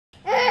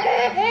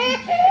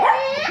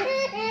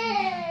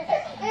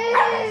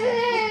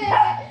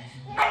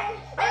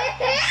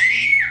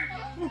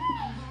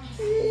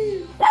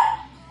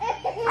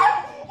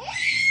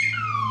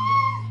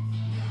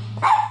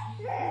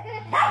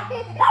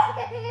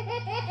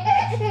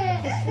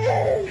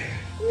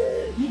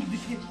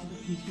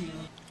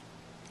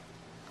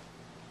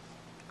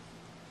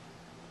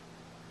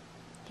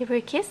Give her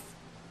a kiss.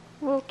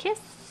 A little kiss.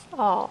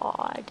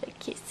 Aw, the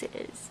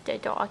kisses. The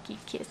doggy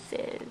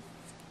kisses.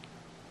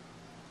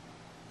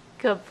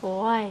 Good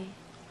boy.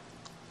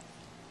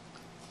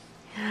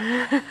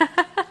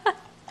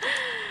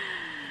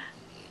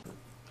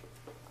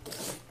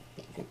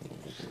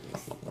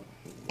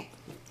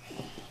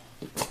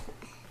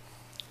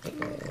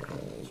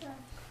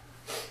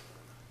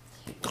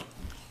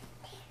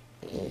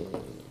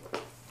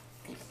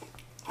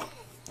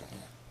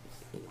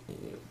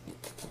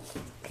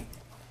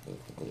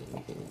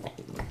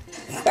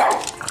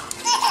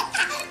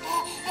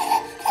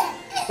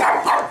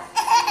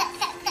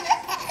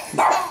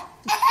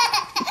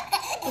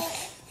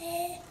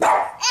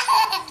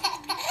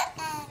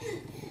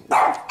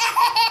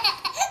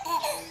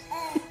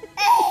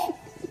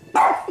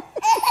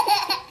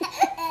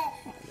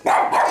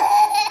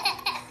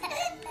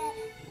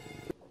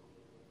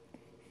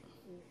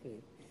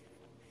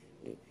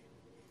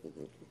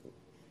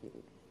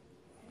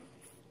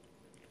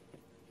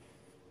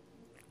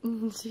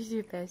 She's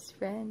your best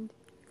friend.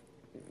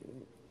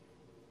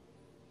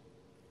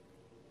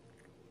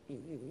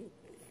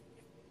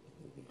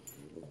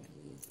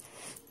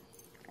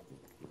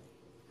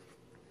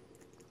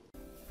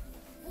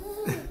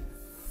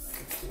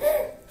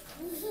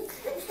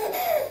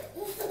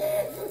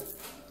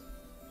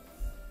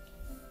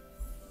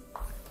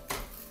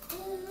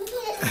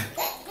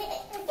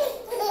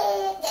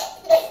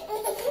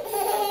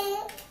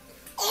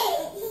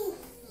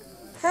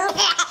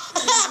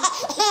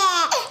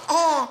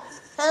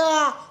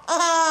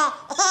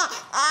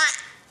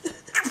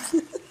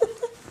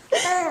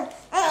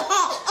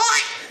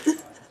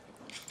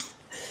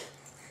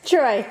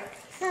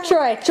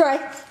 Troy,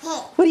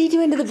 what are you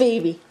doing to the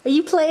baby? Are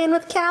you playing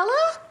with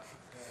Calla?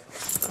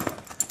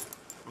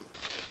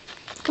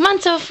 Come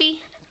on,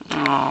 Sophie.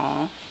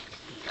 Aww.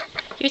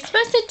 You're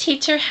supposed to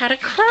teach her how to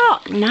crawl.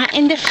 Not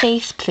in the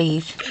face,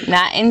 please.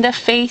 Not in the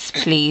face,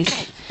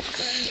 please.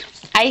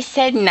 I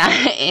said not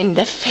in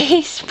the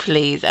face,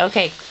 please.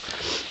 Okay.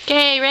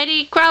 Okay,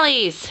 ready?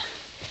 Crawlies.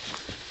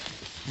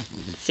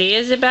 See,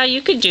 Isabel,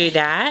 you could do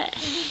that.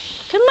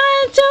 Come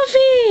on,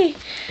 Sophie.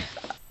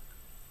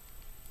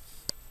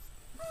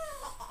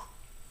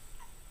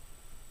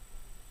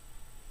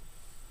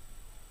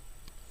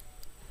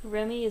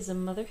 Remy is a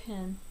mother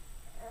hen.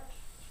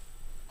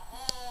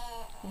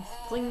 I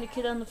fling the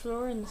kid on the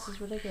floor and this is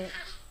what I get.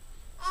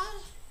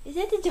 Is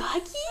that the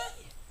doggy?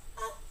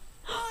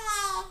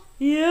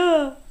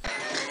 Yeah.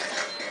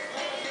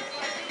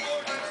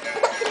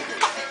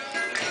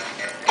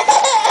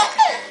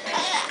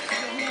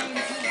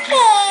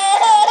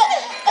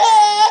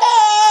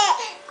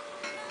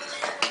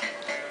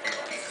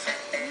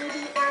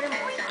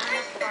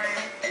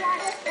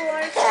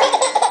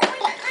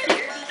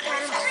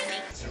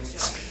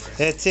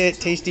 That's it,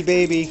 tasty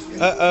baby.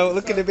 Uh-oh,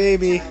 look at the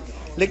baby.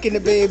 Licking the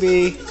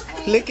baby.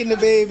 Licking the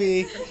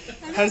baby.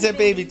 How does that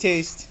baby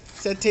taste?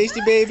 Is that tasty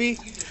baby?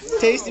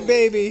 Tasty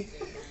baby.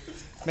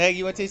 Maggie,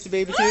 you want to taste the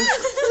baby too?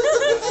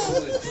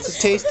 It's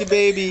a tasty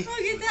baby. Oh,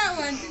 get that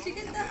one. Did you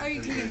get that? Oh,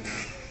 you didn't.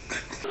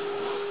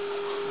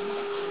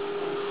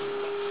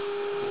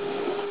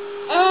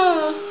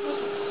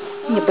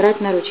 Не,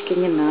 брать на ручки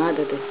не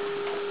надо. Да.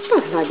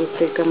 Погладить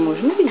только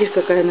можно. Видишь,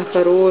 какая она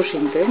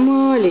хорошенькая,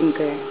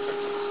 маленькая.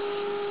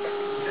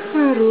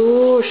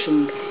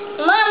 Хорошенькая.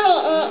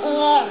 Mommy,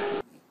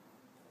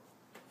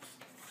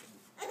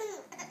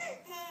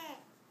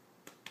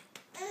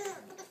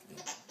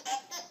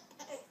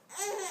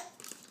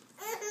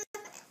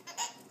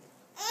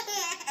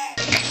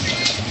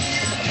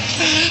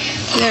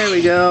 There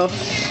we go.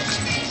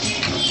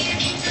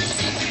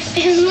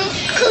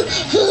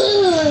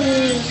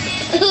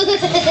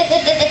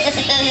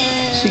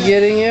 She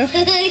getting you?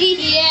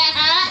 Yeah.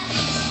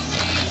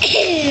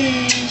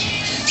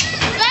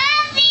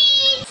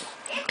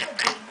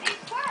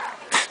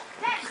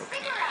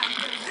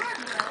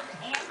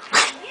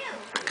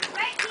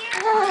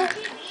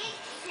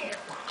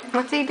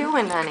 What's he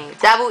doing, honey?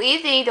 Double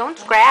easy, don't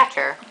scratch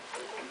her.